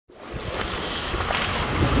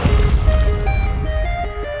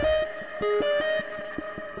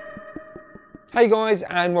Hey guys,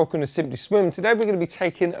 and welcome to Simply Swim. Today we're going to be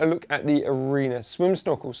taking a look at the Arena Swim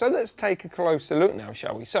Snorkel. So let's take a closer look now,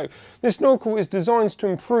 shall we? So this snorkel is designed to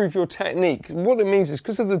improve your technique. What it means is,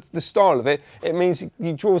 because of the style of it, it means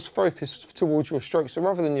it draws focus towards your stroke. So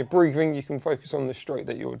rather than your breathing, you can focus on the stroke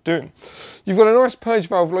that you're doing. You've got a nice purge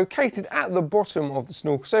valve located at the bottom of the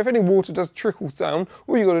snorkel. So if any water does trickle down,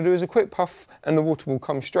 all you've got to do is a quick puff and the water will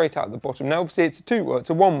come straight out the bottom. Now obviously it's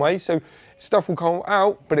a one way, so stuff will come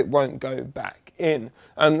out, but it won't go back in.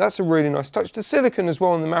 That's a really nice touch. The silicone as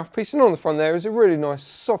well on the mouthpiece and on the front there is a really nice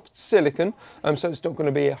soft silicone, so it's not going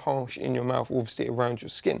to be harsh in your mouth, obviously around your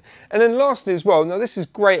skin. And then lastly as well, now this is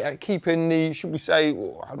great at keeping the, should we say,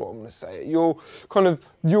 how do I want to say it,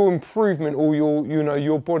 your improvement or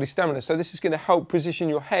your body stamina. So this is going to help position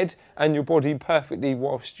your head and your body perfectly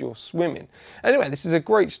whilst you're swimming. Anyway, this is a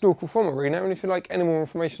great snorkel from Arena, and if you'd like any more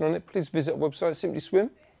information on it, please visit our website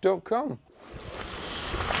simplyswim.com.